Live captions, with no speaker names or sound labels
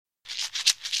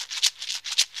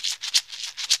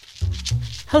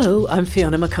Hello, I'm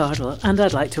Fiona McCardle and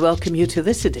I'd like to welcome you to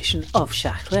this edition of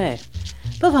Shachlé.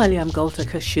 Bavaliam Golta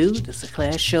Cashew, the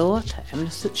Saclé Show, to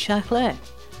Emnis at Shachlé.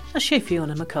 A she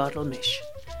Fiona McCardle Mish.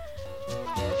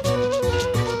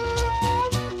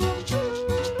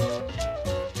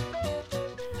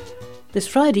 This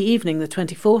Friday evening, the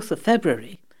 24th of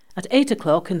February, at 8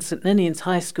 o'clock in St Ninian's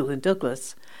High School in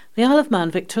Douglas, the Isle of Man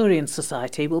Victorian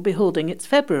Society will be holding its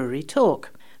February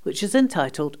talk, which is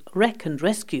entitled Wreck and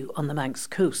Rescue on the Manx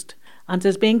Coast, and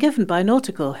is being given by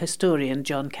nautical historian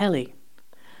John Kelly.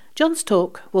 John's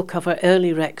talk will cover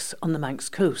early wrecks on the Manx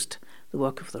Coast, the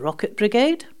work of the Rocket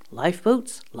Brigade,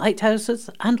 lifeboats, lighthouses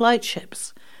and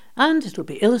lightships, and it will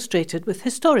be illustrated with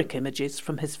historic images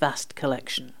from his vast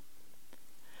collection.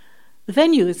 The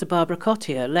venue is the Barbara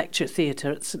Cottier Lecture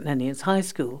Theatre at St Ninian's High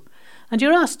School, and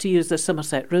you're asked to use the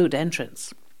Somerset Road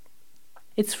entrance.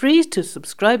 It's free to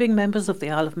subscribing members of the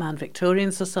Isle of Man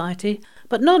Victorian Society,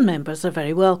 but non-members are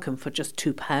very welcome for just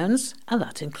 £2, and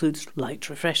that includes light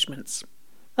refreshments.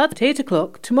 At 8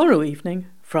 o'clock tomorrow evening,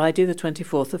 Friday the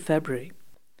 24th of February.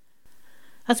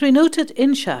 As we noted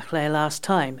in Shachlé last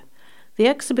time, the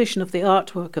exhibition of the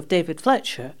artwork of David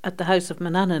Fletcher at the House of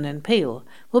Manannan in Peel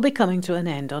will be coming to an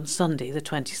end on Sunday the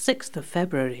 26th of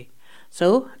February.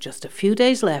 So, just a few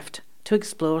days left to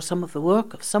explore some of the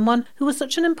work of someone who was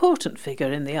such an important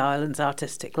figure in the island's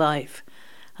artistic life,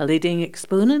 a leading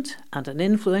exponent and an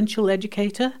influential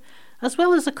educator, as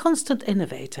well as a constant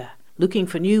innovator, looking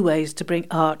for new ways to bring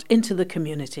art into the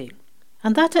community.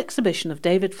 And that exhibition of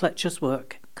David Fletcher's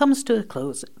work comes to a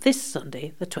close this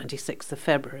Sunday, the 26th of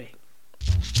February.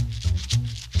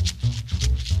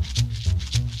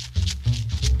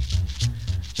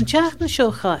 Yn teach na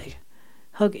seo chai,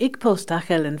 hug ig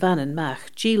postachel in vanen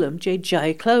mach geelum je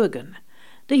jai clowagan,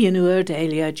 de yenuer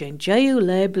delia jen jayu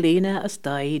le blina as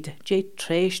died je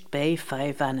treisht bay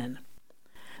 5 vanen.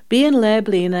 Bien le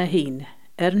blina heen,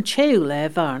 yn cheu le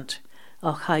varnt,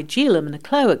 och hai geelum na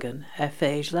clowagan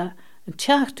feijla, yn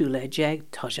teach du le jeg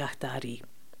tojach dari.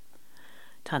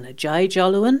 Tana jai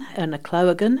joluan na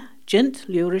clowagan, Jint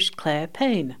Lurish Clare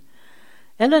Payne.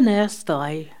 Eleanor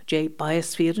Stai, J.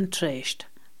 Biosphere and Treisht,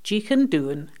 Jeekan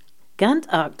Dooan, Gant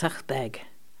Arctach Beg,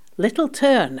 Little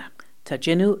Turn,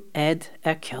 Tajinu Ed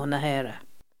Kiona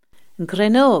and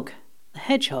Grenog, the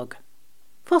hedgehog,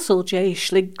 Fossil J.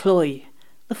 Schlig Cloy,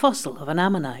 the fossil of an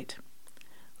ammonite,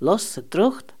 Los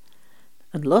Drucht,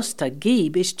 and Los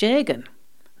Tagib is Jagan,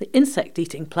 the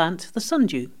insect-eating plant, the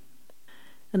sundew,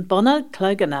 and Bona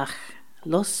Claganach,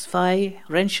 Los Fai,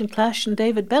 Clash and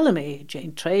David Bellamy,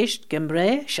 Jane Treisht,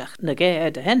 Gimbre, Shach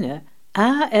Nage de Henne,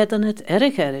 A Edanet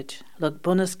Eric Lug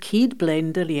Bonus Keed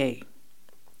Blaine de Lier.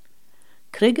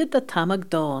 Crigged the Tamag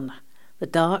Dawn, the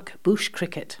dark bush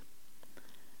cricket.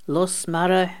 Los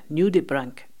Mara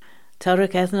Nudibrank,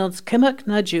 Tarek Ethnods Kimmock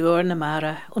na Jur na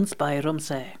Mara uns Byrum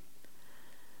se.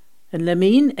 And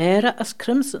Lemeen Era as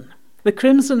Crimson, the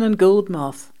crimson and gold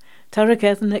moth, Tarek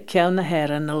Ethnet Kiaw na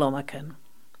Hera na Lomacan.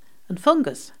 And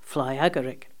fungus, fly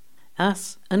agaric,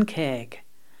 as and keg,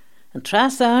 and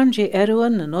tras arn je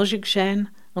eruan and ojig shen,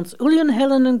 ons ulian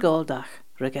helen and goldach,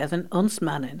 regethen ons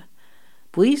manin,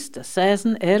 buis de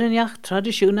season erinjach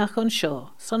traditionach on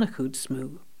shaw, sonachud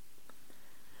smoo.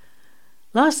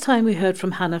 Last time we heard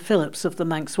from Hannah Phillips of the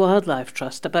Manx Wildlife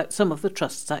Trust about some of the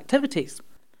Trust's activities.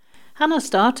 Hannah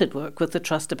started work with the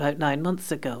Trust about 9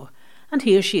 months ago, and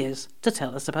here she is to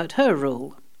tell us about her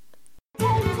role.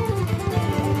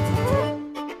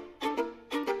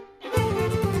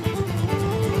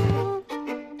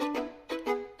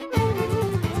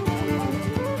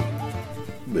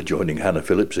 We're joining Hannah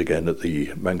Phillips again at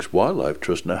the Manx Wildlife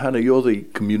Trust. Now, Hannah, you're the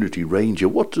community ranger.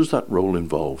 What does that role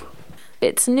involve?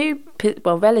 It's a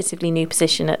relatively new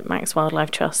position at Manx Wildlife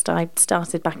Trust. I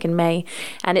started back in May,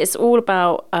 and it's all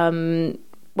about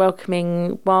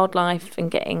welcoming wildlife and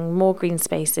getting more green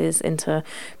spaces into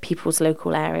people's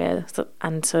local areas,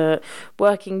 and to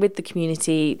working with the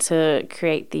community to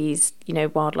create these,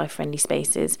 wildlife friendly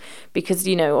spaces, because,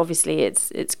 obviously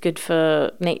it's good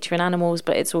for nature and animals,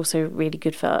 but it's also really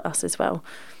good for us as well.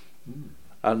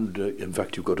 And in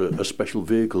fact, you've got a special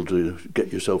vehicle to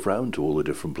get yourself round to all the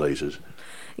different places.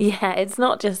 Yeah, it's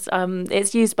not just,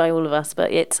 it's used by all of us,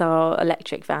 but it's our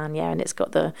electric van, and it's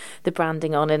got the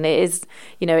branding on, and it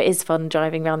is fun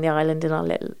driving around the island in our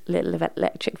little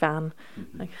electric van.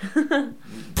 Mm-hmm.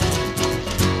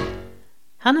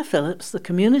 Hannah Phillips, the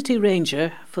community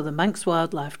ranger for the Manx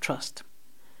Wildlife Trust.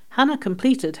 Hannah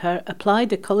completed her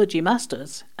Applied Ecology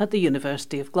Masters at the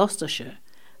University of Gloucestershire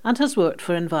and has worked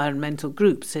for environmental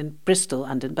groups in Bristol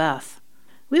and in Bath.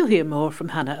 We'll hear more from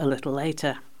Hannah a little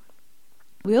later.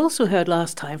 We also heard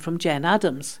last time from Jen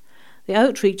Adams, the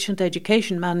Outreach and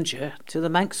Education Manager to the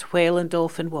Manx Whale and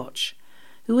Dolphin Watch,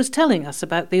 who was telling us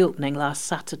about the opening last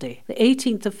Saturday, the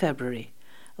 18th of February,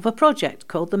 of a project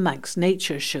called the Manx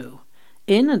Nature Show,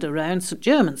 in and around St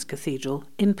Germans Cathedral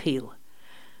in Peel.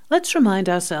 Let's remind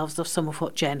ourselves of some of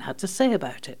what Jen had to say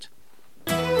about it.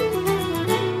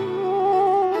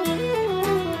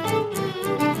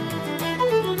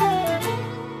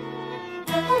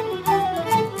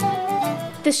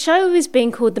 The show is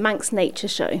being called the Manx Nature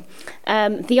Show.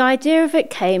 The idea of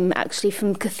it came actually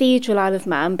from Cathedral Isle of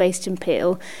Man, based in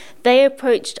Peel. They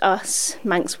approached us,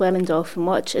 Manx Whale and Dolphin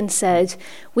Watch, and said,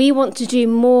 we want to do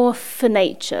more for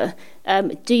nature.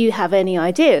 Do you have any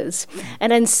ideas?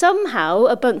 And then somehow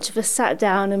a bunch of us sat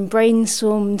down and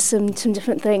brainstormed some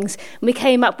different things. And we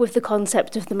came up with the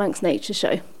concept of the Manx Nature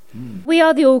Show. We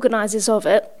are the organisers of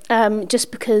it, just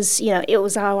because, it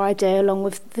was our idea along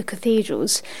with the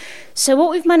cathedrals. So what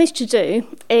we've managed to do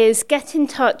is get in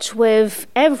touch with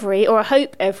every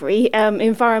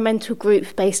environmental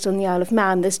group based on the Isle of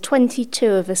Man. There's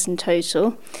 22 of us in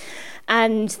total.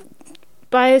 And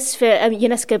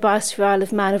UNESCO Biosphere Isle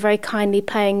of Man are very kindly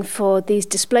paying for these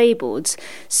display boards.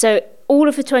 So all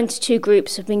of the 22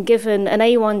 groups have been given an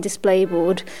A1 display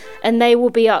board, and they will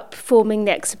be up forming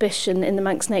the exhibition in the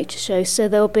Manx Nature Show. So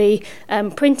they'll be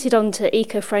printed onto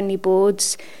eco-friendly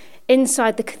boards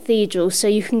inside the cathedral. So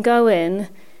you can go in,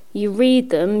 you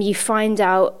read them, you find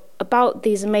out about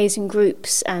these amazing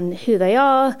groups and who they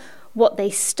are, what they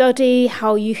study,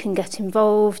 how you can get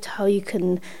involved, how you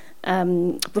can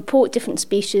report different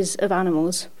species of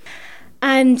animals.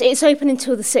 And it's open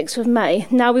until the 6th of May.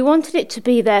 Now, we wanted it to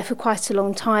be there for quite a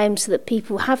long time so that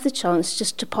people have the chance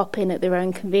just to pop in at their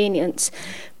own convenience.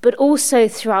 But also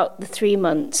throughout the 3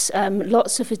 months,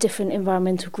 lots of the different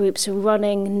environmental groups are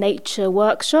running nature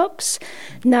workshops.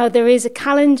 Now, there is a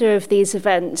calendar of these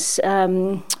events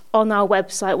on our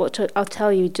website, which I'll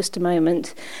tell you in just a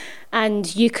moment.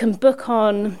 And you can book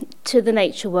on to the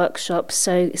nature workshops.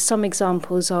 So some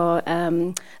examples are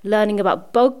learning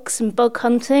about bugs and bug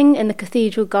hunting in the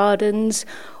cathedral gardens,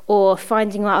 or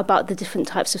finding out about the different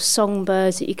types of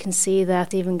songbirds that you can see there.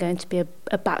 There's even going to be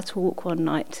a bat walk one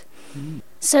night.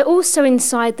 So also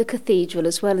inside the cathedral,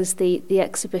 as well as the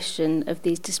exhibition of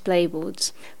these display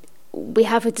boards, we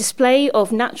have a display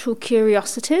of natural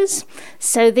curiosities.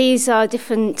 So these are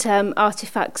different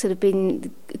artefacts that have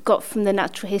been got from the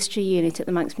Natural History Unit at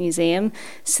the Manx Museum.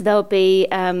 So there'll be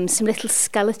some little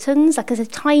skeletons, like there's a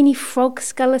tiny frog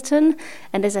skeleton,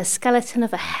 and there's a skeleton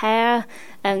of a hare,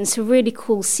 and some really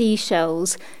cool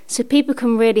seashells. So people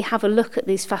can really have a look at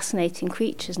these fascinating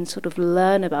creatures and sort of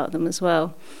learn about them as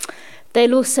well.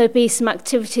 There'll also be some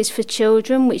activities for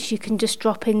children which you can just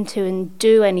drop into and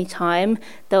do anytime.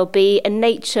 There'll be a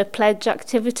nature pledge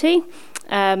activity,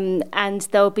 and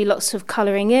there'll be lots of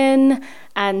colouring in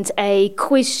and a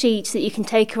quiz sheet that you can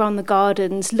take around the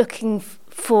gardens looking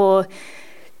for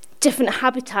different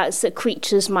habitats that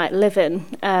creatures might live in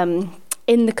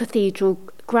the cathedral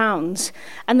grounds.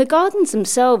 And the gardens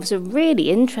themselves are really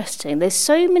interesting. There's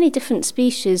so many different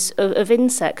species of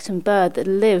insect and bird that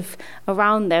live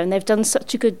around there, and they've done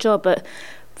such a good job at,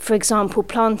 for example,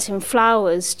 planting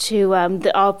flowers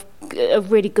that are a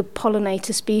really good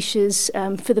pollinator species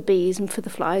for the bees and for the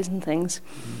flies and things.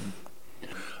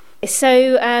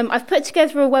 So I've put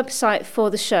together a website for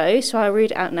the show, so I'll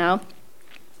read it out now.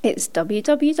 It's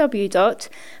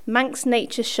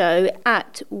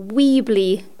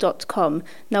www.manxnatureshow@weebly.com.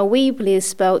 Now, Weebly is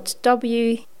spelt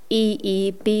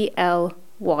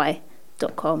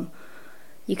WEEBLY.com.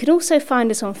 You can also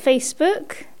find us on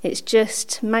Facebook. It's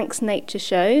just Manx Nature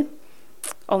Show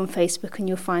on Facebook, and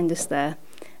you'll find us there.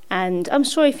 And I'm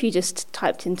sure if you just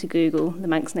typed into Google the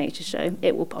Manx Nature Show,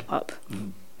 it will pop up.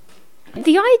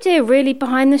 The idea really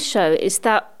behind the show is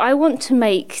that I want to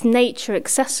make nature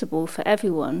accessible for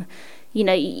everyone.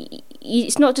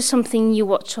 It's not just something you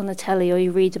watch on the telly or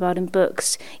you read about in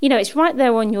books. It's right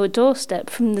there on your doorstep,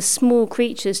 from the small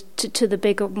creatures to the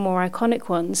bigger, more iconic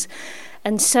ones.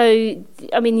 And so,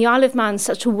 the Isle of Man is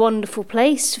such a wonderful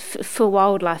place for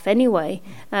wildlife anyway.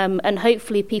 And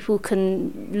hopefully people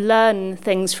can learn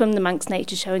things from the Manx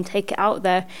Nature Show and take it out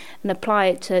there and apply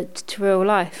it to real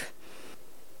life.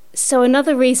 So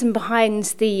another reason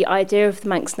behind the idea of the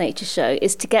Manx Nature Show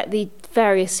is to get the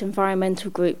various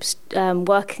environmental groups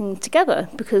working together,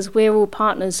 because we're all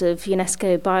partners of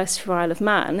UNESCO Biosphere Isle of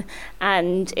Man,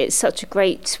 and it's such a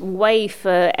great way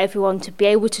for everyone to be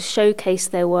able to showcase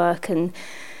their work, and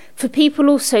for people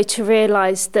also to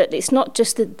realise that it's not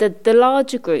just the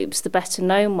larger groups, the better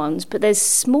known ones, but there's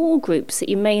small groups that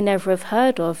you may never have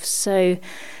heard of. So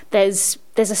there's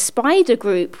a spider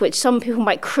group which some people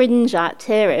might cringe at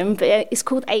hearing, but it's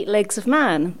called Eight Legs of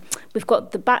Man, We've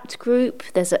got the Bat group,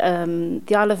 there's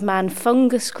the Isle of Man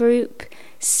fungus group,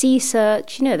 Sea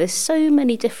Search. There's so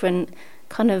many different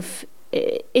kind of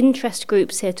interest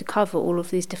groups here to cover all of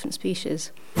these different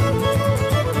species.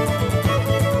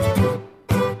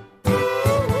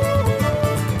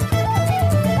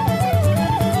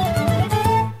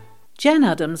 Jen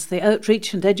Adams, the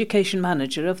Outreach and Education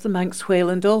Manager of the Manx Whale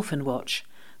and Dolphin Watch,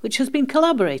 which has been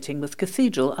collaborating with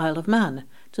Cathedral Isle of Man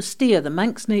to steer the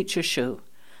Manx Nature Show,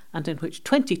 and in which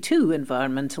 22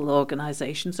 environmental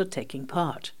organisations are taking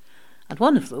part. And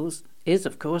one of those is,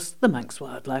 of course, the Manx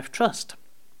Wildlife Trust.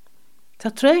 Ta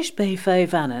treis bei fai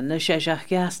vanen na shejach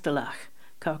gastelach,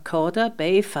 car coda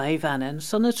bei fai vanen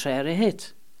son a trere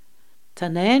hit. Ta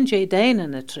nain je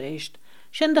dainen na treist,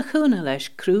 shen da chuna leis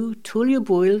crew tulio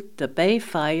buil de bei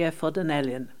fai fod an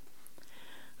elian.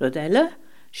 Rodella,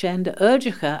 shen de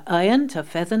urgicha ayan ta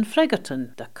fethen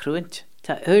fregaton da cruint,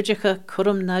 ta urgicha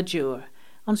curum na jur,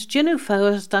 ons ginu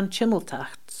fawers dan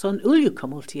chimmeltacht son ulju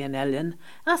cumulti an elian,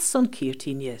 as son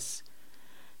kirtin yes.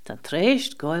 Tan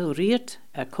treist goil riert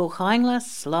colchainglas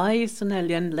slice an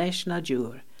elian leis na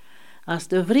jur, as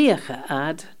de vriecha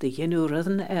ad de ginu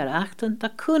rudden achten da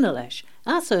cuna leis,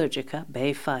 as urgicha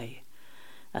bei fai.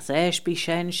 As eis bi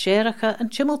shen shericha and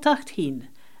chimmeltacht heen,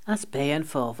 as bay and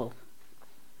fovel.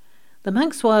 The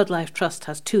Manx Wildlife Trust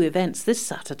has 2 events this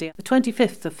Saturday, the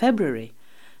 25th of February.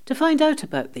 To find out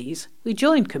about these, we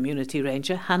join Community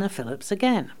Ranger Hannah Phillips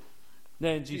again.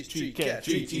 On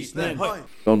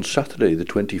Saturday the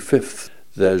 25th,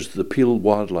 there's the Peel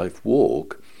Wildlife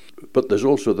Walk, but there's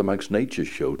also the Manx Nature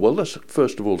Show. Well, let's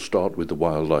first of all start with the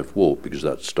Wildlife Walk, because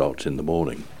that starts in the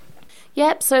morning.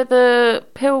 Yep, so the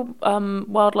Peel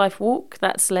Wildlife Walk,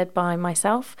 that's led by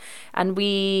myself, and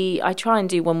I try and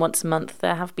do one once a month.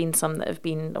 There have been some that have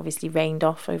been obviously rained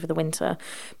off over the winter,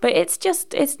 but it's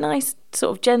nice,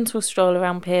 sort of gentle stroll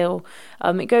around Peel.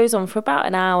 It goes on for about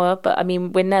an hour, but I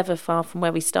mean, we're never far from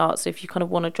where we start, so if you kind of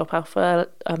want to drop off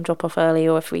early,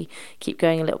 or if we keep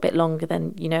going a little bit longer,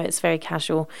 then, it's very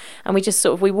casual. And we just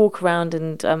we walk around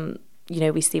and,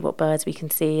 we see what birds we can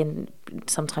see, and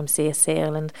sometimes see a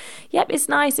seal. And it's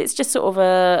nice. It's just sort of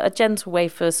a gentle way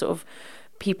for sort of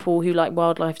people who like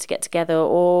wildlife to get together,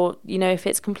 or, if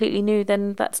it's completely new,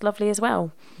 then that's lovely as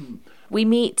well. We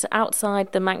meet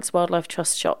outside the Manx Wildlife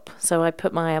Trust shop. So I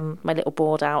put my little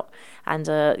board out, and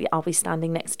I'll be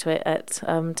standing next to it at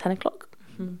 10 o'clock.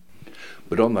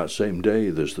 But on that same day,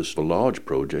 there's this large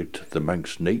project, the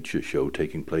Manx Nature Show,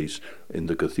 taking place in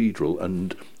the Cathedral,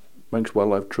 and Manx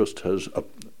Wildlife Trust has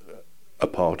a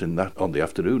part in that on the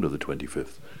afternoon of the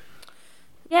 25th.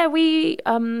 Yeah, we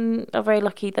are very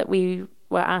lucky that we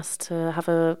were asked to have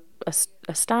a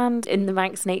stand in the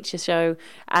Manx Nature Show,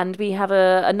 and we have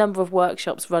a number of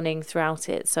workshops running throughout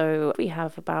it. So we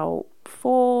have about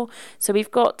 4. So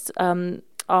we've got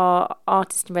our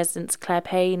artist in residence, Claire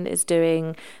Payne, is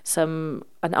doing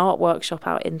an art workshop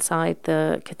out inside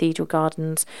the Cathedral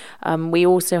Gardens. We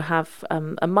also have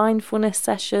a mindfulness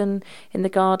session in the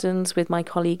gardens with my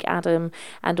colleague Adam,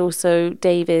 and also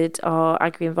David, our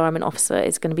Agri-Environment Officer,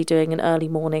 is going to be doing an early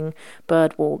morning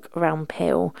bird walk around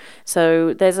Peel.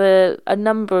 So there's a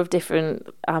number of different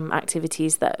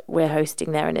activities that we're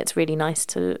hosting there, and it's really nice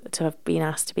to have been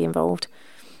asked to be involved.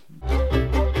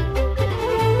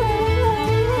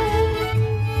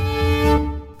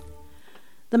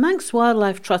 The Manx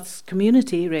Wildlife Trust's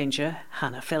Community Ranger,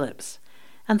 Hannah Phillips,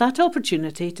 and that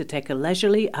opportunity to take a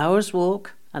leisurely hour's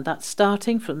walk, and that's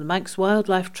starting from the Manx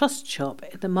Wildlife Trust shop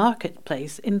in the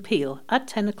marketplace in Peel at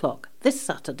 10 o'clock this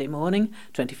Saturday morning,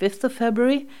 25th of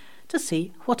February, to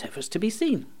see whatever's to be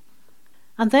seen.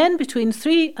 And then between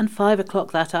 3 and 5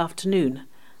 o'clock that afternoon,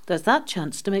 there's that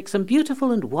chance to make some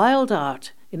beautiful and wild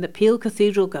art in the Peel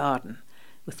Cathedral Garden,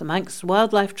 with the Manx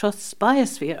Wildlife Trust's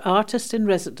Biosphere artist in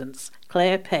residence,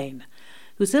 Claire Payne,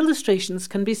 whose illustrations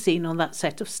can be seen on that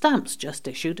set of stamps just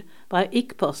issued by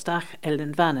Ich Postach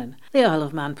Ellen Vannin, the Isle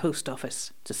of Man Post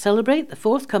Office, to celebrate the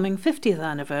forthcoming 50th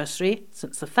anniversary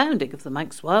since the founding of the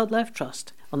Manx Wildlife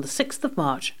Trust on the 6th of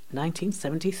March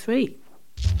 1973.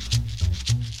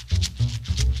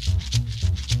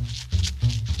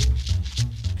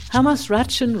 Hamas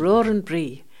Ratchen Roren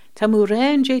Brie,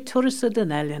 Tamuren je Turisa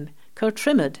Denelian,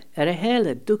 Trimmed a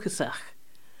hele dukasach.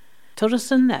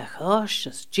 Turrisan a chosh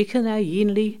as jicken a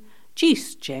yinli,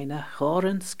 Gis jena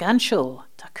choren scanshol,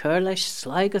 ta curlish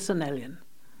sligas an elian.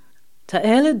 Ta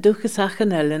hele dukasach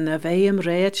an elian a veim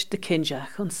reach de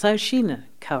kinjach on saushina,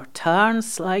 kaur tarn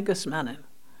sligas mannen.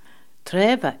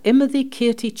 Treva imadi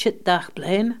kirti chit dach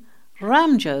blain,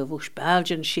 ramjo vush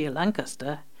Belgian Shea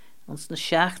Lancaster, ons na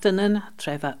schachtenen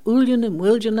treva uljen en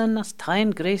wilgenen as tain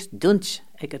grace dunch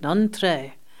eg an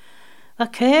tre. A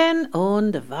cén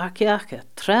ón de bhaciach a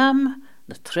tram,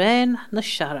 na trein, na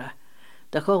seara,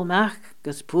 de chomach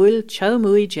gus búil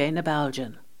chomúi Jane na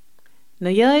Belgian.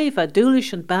 Na jaibh a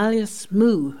dúlis an bailile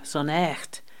smú son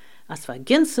echt, as va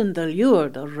ginsan de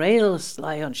liúr de rails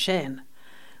lai an sin.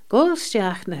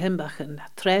 Gólsteach na himbachan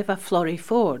tref a Florrie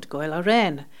Ford goil a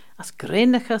rein, as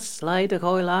grinachas slide a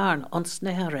goil arn ons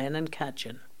na rein and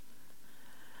cadjan.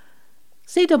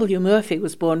 C.W. Murphy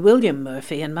was born William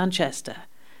Murphy in Manchester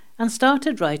and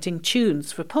started writing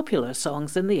tunes for popular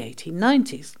songs in the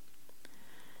 1890s.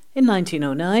 In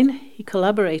 1909, he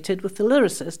collaborated with the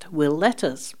lyricist Will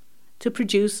Letters to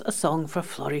produce a song for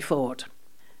Florrie Ford.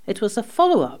 It was a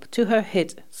follow-up to her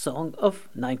hit song of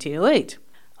 1908,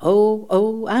 Oh,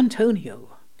 Oh, Antonio.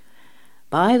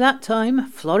 By that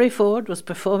time, Florrie Ford was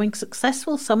performing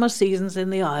successful summer seasons in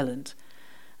the island,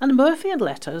 and Murphy and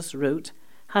Letters wrote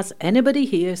Has Anybody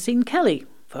Here Seen Kelly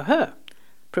for her,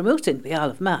 promoting the Isle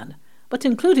of Man, but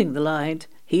including the line,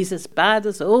 He's as bad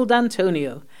as old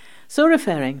Antonio, so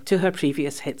referring to her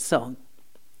previous hit song.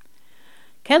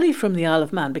 Kelly from the Isle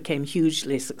of Man became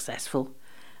hugely successful,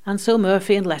 and so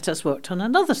Murphy and Letters worked on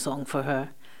another song for her,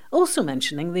 also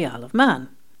mentioning the Isle of Man,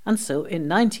 and so in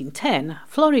 1910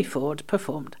 Florrie Ford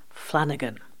performed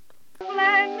Flanagan.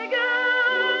 Flanagan,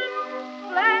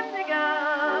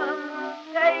 Flanagan,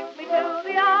 take me to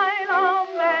the Isle of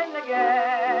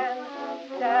Flanagan.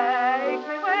 Take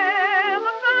me where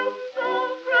the folks all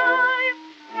cry,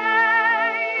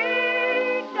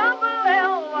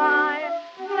 K-double-L-Y.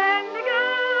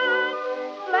 Flanagan,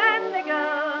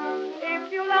 Flanagan, if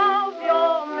you love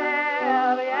your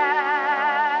Mary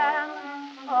Ann.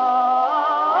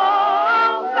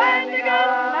 Oh,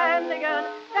 Flanagan, Flanagan,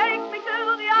 take me to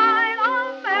the Isle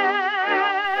of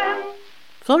Man.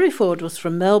 Florrie Ford was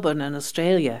from Melbourne in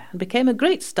Australia and became a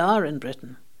great star in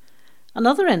Britain.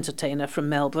 Another entertainer from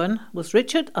Melbourne was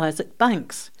Richard Isaac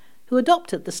Banks, who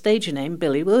adopted the stage name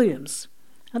Billy Williams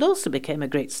and also became a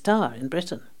great star in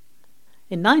Britain.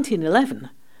 In 1911,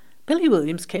 Billy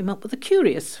Williams came up with a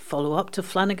curious follow-up to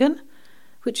Flanagan,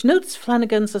 which notes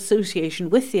Flanagan's association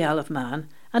with the Isle of Man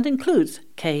and includes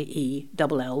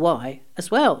K-E-double-L-Y as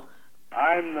well.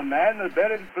 I'm the man that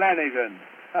buried Flanagan.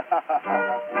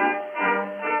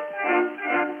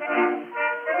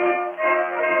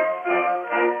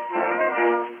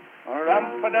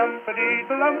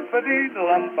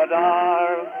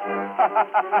 Rumpa-dumpa-dee-lumpa-dee-lumpa-dar.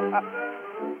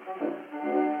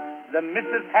 The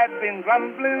missus had been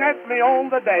grumbling at me all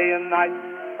the day and night,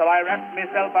 so I wrapped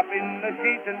myself up in the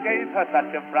sheet and gave her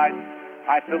such a fright.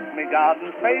 I took me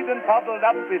garden spade and toddled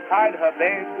up beside her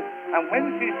bed, and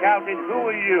when she shouted,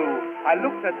 "Who are you?" I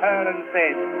looked at her and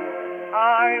said,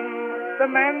 I'm the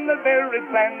man that buried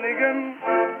Flanagan.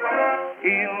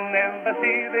 He'll never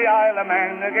see the Isle of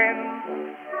Man again.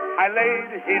 I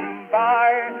laid him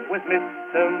by with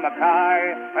Mr.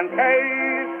 Mackay and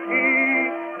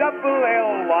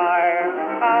K-E-double-L-Y.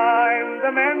 I'm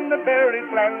the man that buried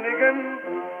Flanagan,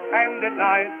 and at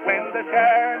night when the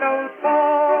shadows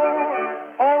fall,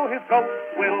 all his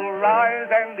ghosts will rise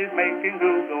and is making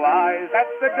goo-goo eyes at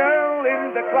the girl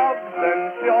in the clubs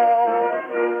and shawls.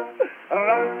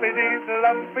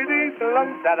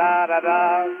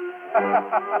 Lumpy-dee-lumpy-dee-lump-da-da-da-da.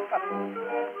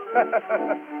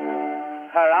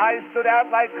 Her eyes stood out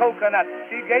like coconuts.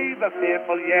 She gave a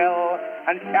fearful yell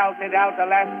and shouted out,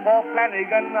 alas, poor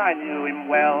Flanagan, I knew him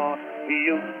well. He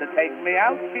used to take me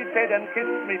out, she said, and kiss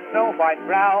me snow-white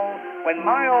brow. When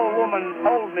my old woman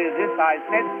told me this, I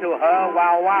said to her,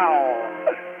 wow, wow.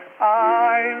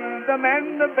 I'm the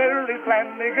man that buried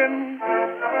Flanagan.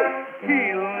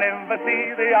 He'll never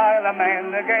see the Isle of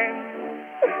Man again.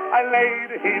 I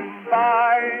laid him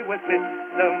by with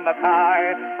Mr.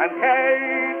 Mackay and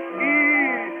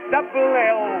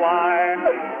K-E-double-L-Y.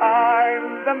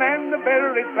 I'm the man that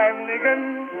buried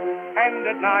Flanagan, and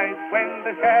at night when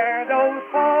the shadows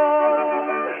fall,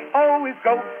 oh, his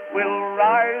ghost will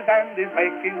rise and is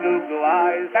making goo-goo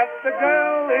eyes at the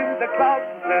girl in the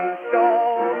clubs and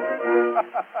stalls.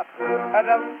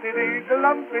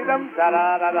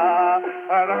 A-dum-dee-dee-da-lumpy-dum-da-da-da-da,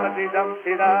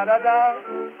 a-dum-dee-dum-dee-da-da-da.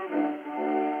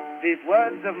 These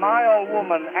words of my old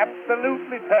woman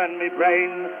absolutely turned me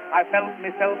brain. I felt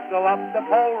myself go up the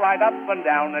pole, right up and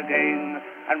down again.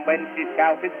 And when she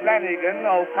shouted, Flanagan,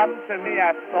 oh, come to me,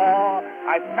 I saw,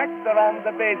 I smacked her on the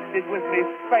bedstead with me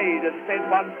spade and said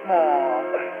once more,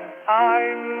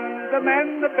 I'm the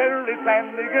man that buried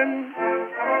Flanagan.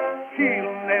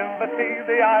 He'll never see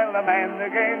the Isle of Man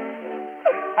again.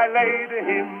 I laid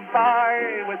him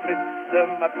by with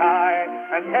Mr. Mackay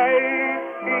and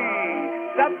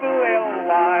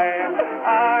K-E-double-L-Y.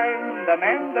 I'm the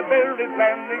man that buried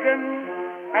Flanagan,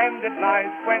 and at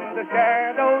night when the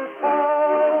shadows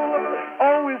fall,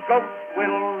 strokes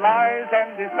Will lies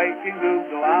and is making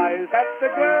Google eyes at the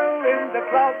girl in the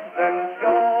clubs and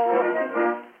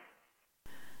show.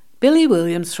 Billy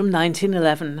Williams from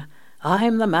 1911,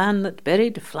 I'm the Man That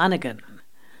Buried Flanagan,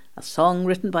 a song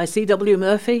written by C.W.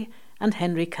 Murphy and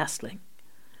Henry Castling.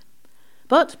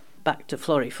 But back to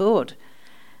Florrie Ford.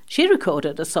 She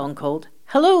recorded a song called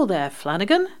Hello There,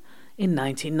 Flanagan in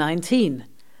 1919.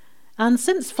 And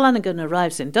since Flanagan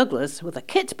arrives in Douglas with a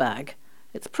kit bag,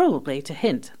 it's probably to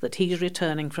hint that he's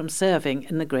returning from serving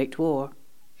in the Great War.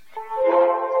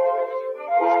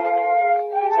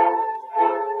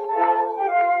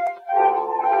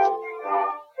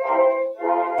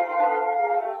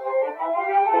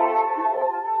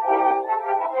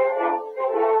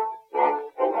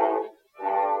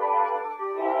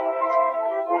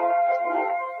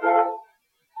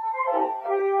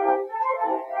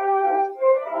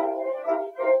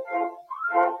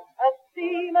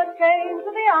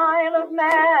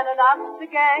 The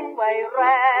gangway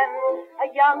ran a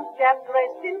young chap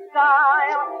dressed in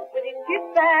style, with his kit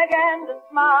bag and a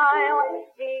smile.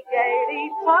 He gaily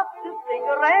puffed a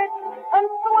cigarette and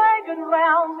swaggered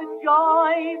round with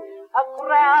joy. A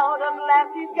crowd of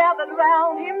lasses gathered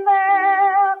round him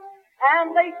there,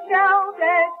 and they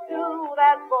shouted to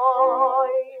that boy,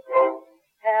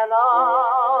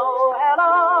 Hello,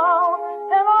 hello,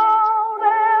 hello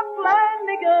there,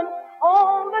 Flanagan.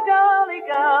 All the girly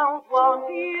girls want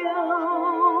you.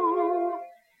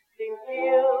 Since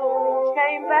you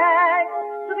came back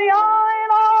to the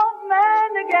Isle of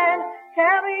Man again,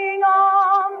 carrying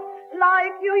on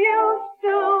like you used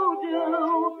to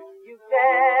do, you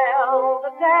tell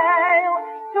the tale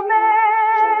to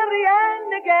Mary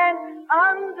Ann again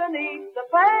underneath the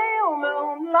pale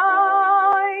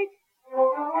moonlight.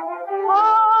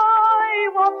 Why,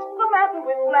 what's the matter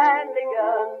with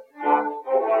Flanagan?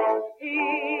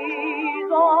 He's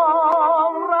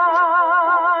all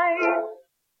right.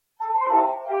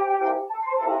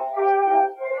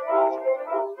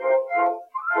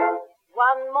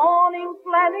 One morning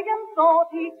Flanagan thought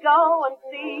he'd go and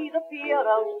see the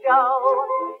Pierrot show.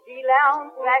 He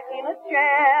lounged back in a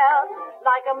chair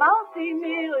like a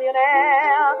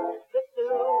multi-millionaire. The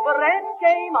soubrette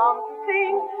came on to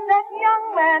sing that young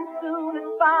man soon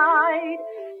espied.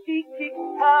 She kicked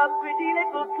her pretty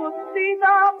little tootsies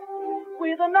up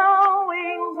with a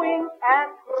knowing wink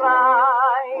and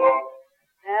cried,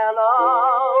 Hello,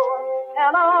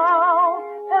 hello,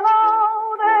 hello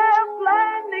there,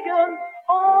 Flanagan.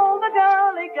 All the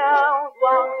girly girls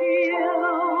want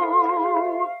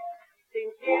you.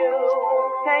 Since you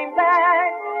came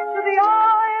back to the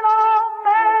Isle of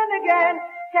Man again,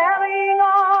 carrying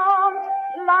on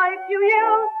like you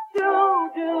used to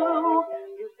do,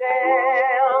 you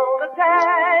tell the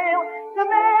tale to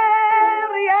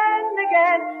Mary Ann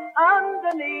again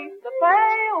underneath the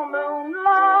pale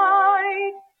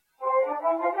moonlight.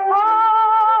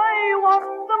 Why,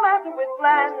 what's the matter with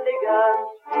Flanagan?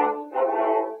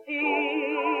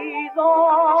 He's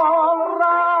all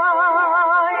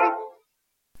right.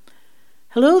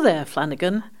 Hello There,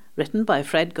 Flanagan, written by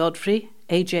Fred Godfrey,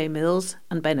 A.J. Mills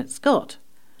and Bennett Scott.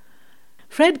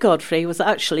 Fred Godfrey was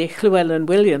actually Llewellyn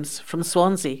Williams from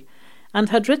Swansea and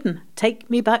had written Take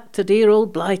Me Back to Dear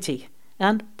Old Blighty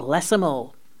and Bless 'Em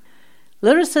All.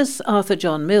 Lyricists Arthur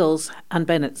John Mills and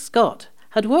Bennett Scott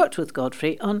had worked with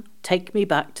Godfrey on Take Me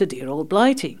Back to Dear Old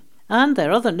Blighty, and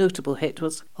their other notable hit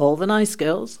was All the Nice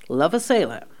Girls Love a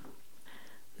Sailor.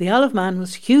 The Isle of Man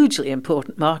was a hugely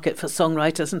important market for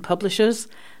songwriters and publishers,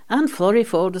 and Florrie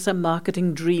Ford was a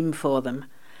marketing dream for them,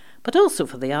 but also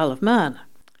for the Isle of Man,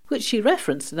 which she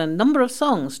referenced in a number of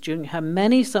songs during her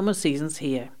many summer seasons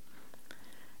here.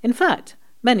 In fact,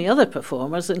 many other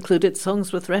performers included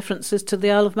songs with references to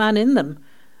the Isle of Man in them,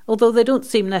 although they don't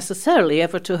seem necessarily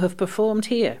ever to have performed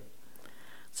here.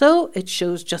 So it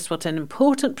shows just what an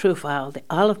important profile the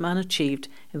Isle of Man achieved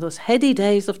in those heady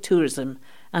days of tourism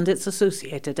and its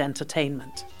associated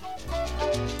entertainment.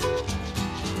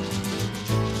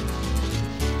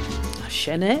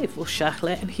 Sienne vo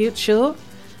Shachle and Hirt Show,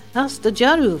 as the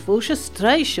Jaru vo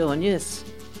Stray Shonius.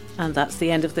 And that's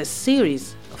the end of this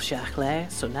series of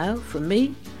Shachle. So now, from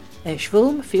me,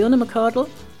 Shvum Fiona McCardle,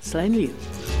 Slain Liu.